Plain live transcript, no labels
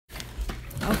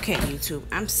Okay, YouTube,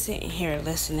 I'm sitting here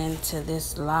listening to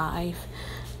this live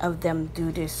of them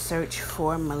do this search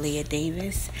for Maleah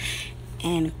Davis,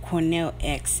 and Quanell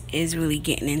X is really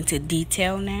getting into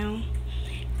detail now.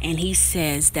 And he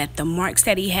says that the marks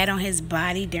that he had on his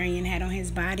body, Darion had on his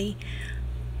body,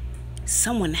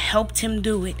 someone helped him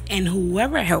do it, and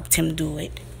whoever helped him do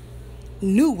it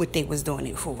knew what they was doing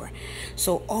it for.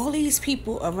 So all these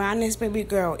people around this baby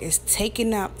girl is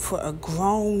taking up for a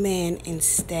grown man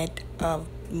instead of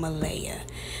Maleah.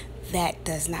 That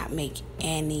does not make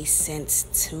any sense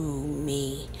to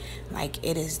me. Like,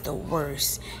 it is the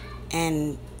worst.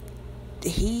 And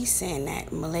he's saying that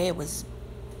Maleah was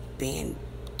being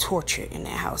tortured in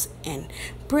that house, and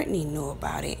Brittany knew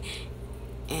about it.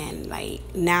 And like,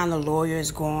 now the lawyer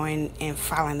is going and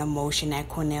filing a motion that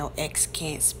Quanell X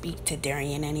can't speak to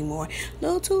Darion anymore. A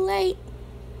little too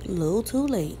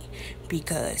late,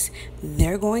 because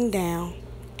they're going down.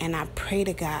 And I pray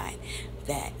to God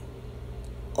that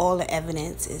all the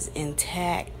evidence is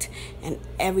intact and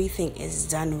everything is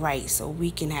done right, so we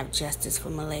can have justice for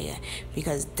Maleah,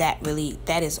 because that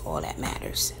is all that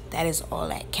matters. That is all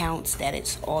that counts. That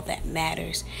is all that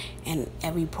matters. And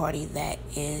every party that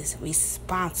is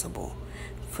responsible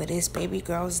for this baby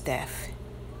girl's death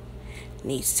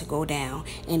needs to go down.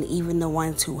 And even the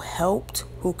ones who helped,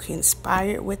 who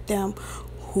conspired with them,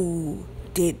 who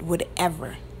did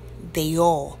whatever,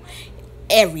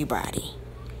 everybody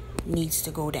needs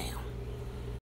to go down.